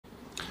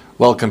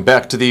Welcome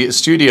back to the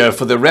studio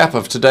for the wrap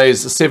of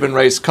today's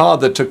 7-race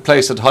card that took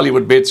place at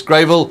Hollywoodbets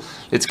Greyville.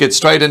 Let's get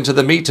straight into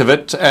the meat of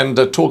it and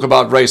talk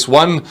about race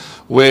 1,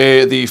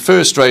 where the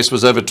first race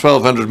was over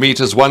 1,200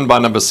 metres, won by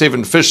number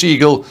 7 Fish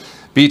Eagle,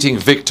 beating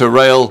Victor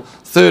Rail.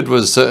 Third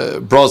was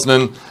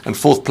Brosnan, and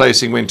fourth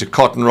placing went to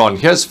Cotton Ron.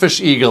 Here's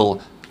Fish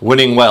Eagle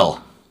winning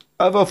well.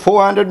 Over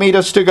 400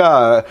 metres to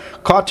go.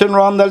 Cotton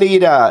Ron the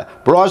leader.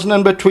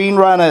 Brosnan between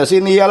runners.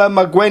 In the yellow,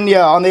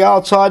 Magwenya. On the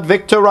outside,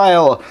 Victor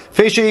Rail.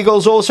 Fish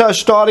Eagle's also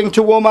starting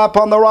to warm up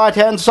on the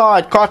right-hand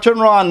side.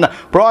 Cotton Ron,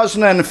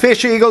 Brosnan.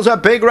 Fish Eagle's a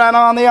big runner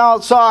on the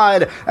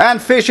outside.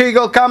 And Fish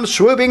Eagle comes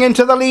swooping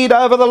into the lead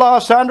over the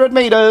last 100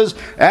 metres.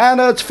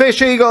 And it's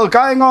Fish Eagle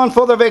going on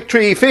for the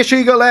victory. Fish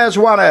Eagle has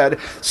won it.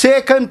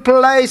 Second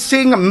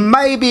placing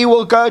maybe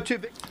will go to...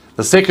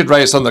 The second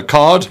race on the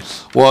card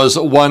was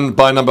won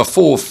by number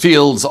 4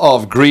 Fields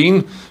of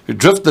Green, who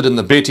drifted in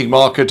the betting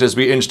market as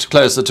we inched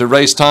closer to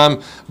race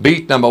time.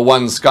 Beat number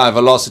 1 Sky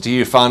Velocity,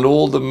 who found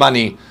all the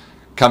money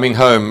coming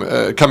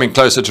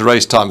closer to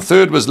race time.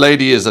 Third was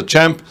Lady is a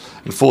Champ,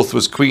 and fourth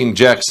was Queen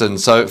Jackson.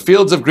 So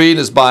Fields of Green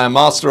is by a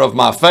Master of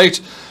My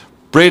Fate,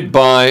 bred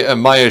by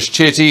Mahesh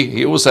Chetty.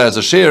 He also has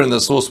a share in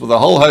this horse with a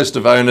whole host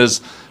of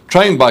owners,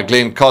 trained by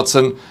Glenn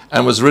Cotson,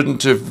 and was ridden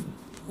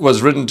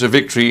to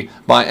victory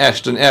by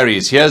Ashton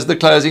Aries. Here's the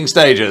closing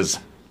stages.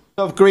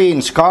 Of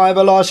Green, Sky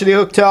Velocity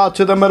hooked out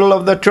to the middle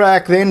of the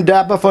track, then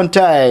Dapper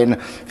Fontaine.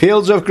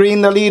 Fields of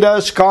Green the leader,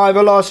 Sky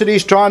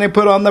Velocity's trying to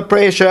put on the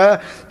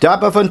pressure.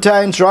 Dapper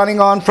Fontaine's running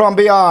on from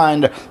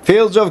behind.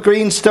 Fields of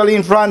Green still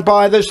in front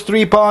by this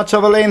 3 parts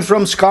of a length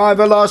from Sky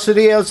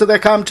Velocity as they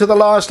come to the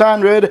last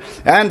 100.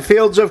 And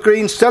Fields of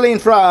Green still in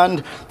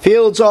front.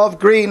 Fields of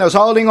Green is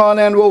holding on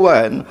and will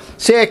win.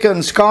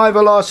 Second, Sky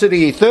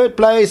Velocity. Third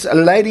place,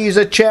 Ladies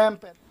a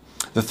Champ.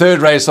 The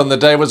third race on the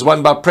day was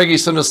won by Preggy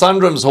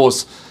Sinasundram's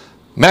horse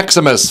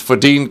Maximus for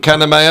Dean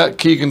Kannemeyer,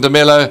 Keegan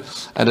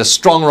DeMello, and a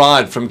strong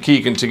ride from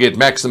Keegan to get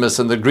Maximus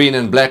and the green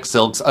and black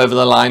silks over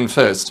the line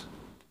first.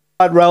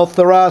 Ralph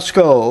the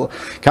Rascal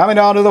coming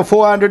down to the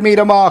 400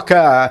 metre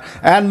marker,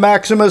 and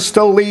Maximus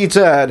still leads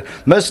it.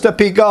 Mr.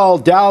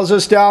 Pigalle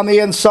Dowses down the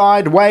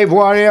inside. Wave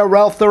Warrior,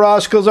 Ralph the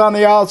Rascal's on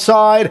the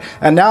outside,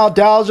 and now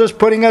Dowses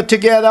putting it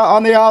together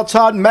on the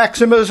outside.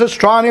 Maximus is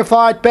trying to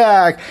fight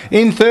back.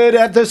 In third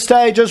at this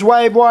stage is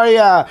Wave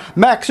Warrior.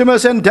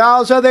 Maximus and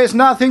Dowser, there's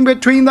nothing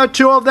between the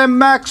two of them.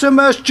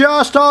 Maximus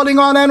just holding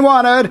on and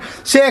won it.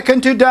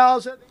 Second to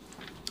Dowser.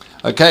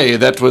 Okay,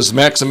 that was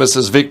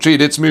Maximus's victory.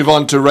 Let's move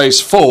on to race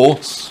 4,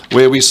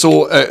 where we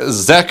saw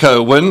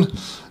Zacco win.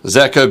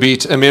 Zacco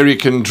beat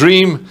American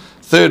Dream.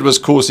 Third was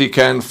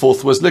Corsican.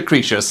 Fourth was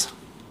Lucretius.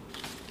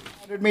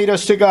 100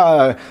 metres to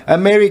go.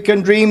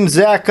 American Dream,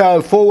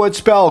 Zacco, forward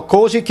spell.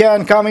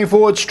 Corsican coming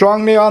forward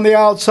strongly on the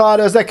outside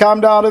as they come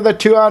down to the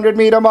 200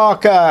 metre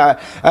marker.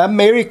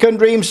 American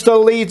Dream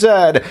still leads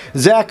it.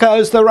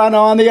 Zacco's the runner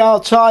on the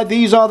outside.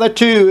 These are the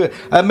two.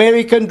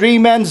 American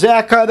Dream and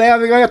Zacco. They're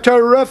having a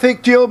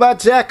terrific duel, but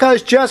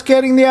Zacco's just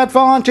getting the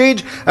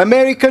advantage.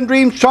 American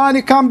Dream's trying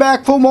to come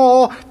back for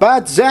more,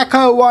 but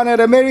Zacco won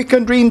it.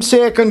 American Dream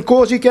second,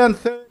 Corsican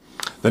third.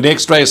 The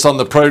next race on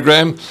the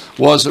program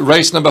was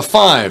race number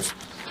 5.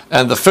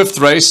 And the fifth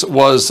race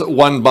was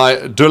won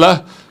by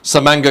Dula,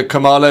 Samanga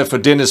Kamalo for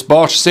Dennis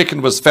Bosch.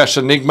 Second was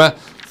Fashion Enigma.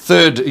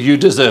 Third, You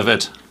Deserve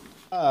It.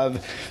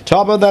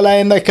 Top of the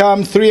lane they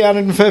come,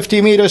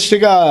 350 metres to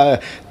go.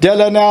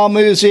 Dilla now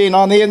moves in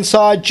on the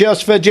inside,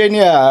 just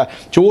Virginia.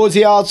 Towards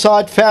the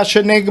outside,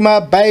 Fashion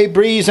Enigma, Bay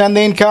Breeze, and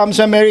then comes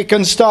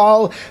American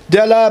Style.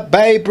 Dilla,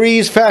 Bay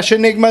Breeze,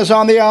 Fashion Enigma's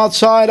on the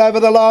outside over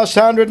the last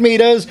 100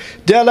 metres.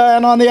 Dilla,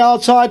 and on the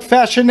outside,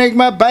 Fashion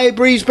Enigma, Bay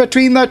Breeze.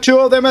 Between the two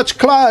of them, it's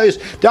close.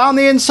 Down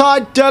the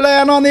inside,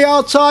 Dilla, and on the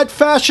outside,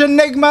 Fashion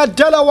Enigma.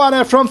 Dilla won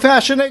it from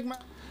Fashion Enigma.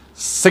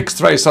 Sixth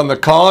race on the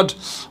card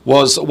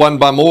was won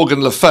by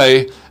Morgan Le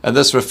Fay, and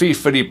this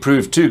Rafifidi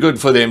proved too good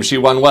for them. She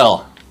won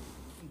well.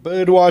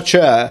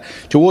 Birdwatcher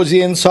towards the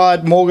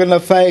inside, Morgan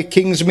Le Fay,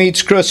 Kings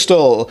meets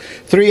Crystal.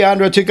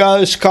 300 to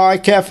go, Sky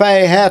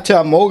Cafe,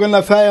 Hatter, Morgan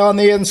Le Fay on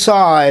the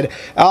inside.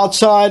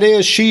 Outside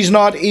is She's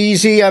Not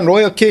Easy, and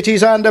Royal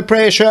Kitty's under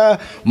pressure.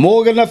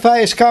 Morgan Le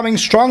Fay is coming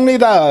strongly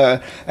though,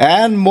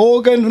 and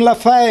Morgan Le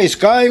Fay is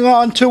going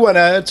on to win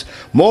it.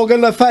 Morgan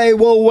Le Fay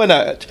will win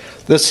it.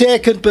 The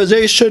second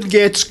position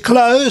gets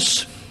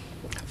close.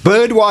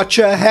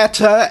 Birdwatcher,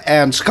 Hatter,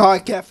 and Sky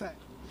Cafe.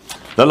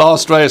 The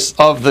last race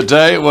of the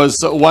day was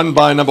won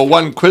by number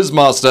 1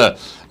 Quizmaster,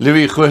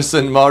 Louis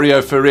Huisson,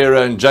 Mario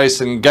Ferreira and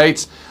Jason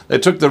Gates. They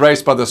took the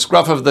race by the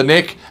scruff of the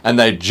neck, and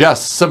they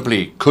just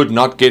simply could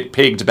not get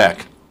pegged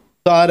back.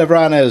 Side of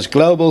runners,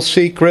 Global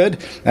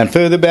Secret, and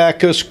further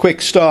back is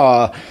Quick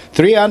Star.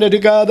 300 to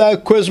go though,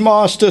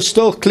 Quizmaster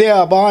still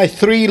clear by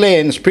 3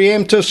 lengths.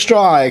 Preemptive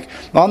Strike.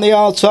 On the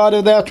outside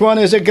of that one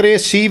is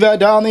Aggressiva.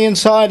 Down the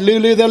inside,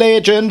 Lulu the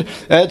Legend.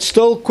 It's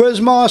still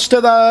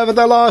Quizmaster though over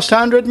the last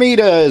 100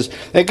 metres.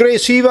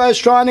 Aggressiva is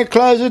trying to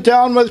close it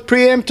down with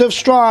Preemptive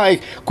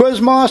Strike.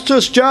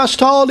 Quizmaster's just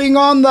holding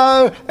on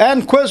though,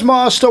 and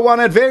Quizmaster won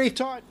it very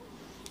tight.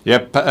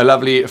 Yep, a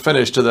lovely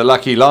finish to the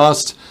lucky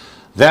last.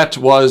 That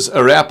was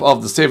a wrap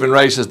of the 7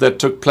 races that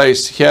took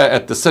place here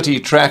at the City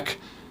Track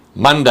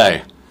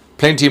Monday.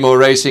 Plenty more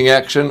racing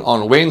action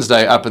on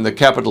Wednesday up in the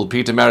capital,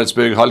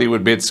 Pietermaritzburg,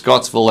 Hollywoodbets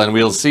Scottsville, and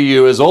we'll see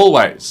you as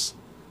always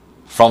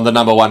from the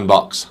number 1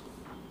 box.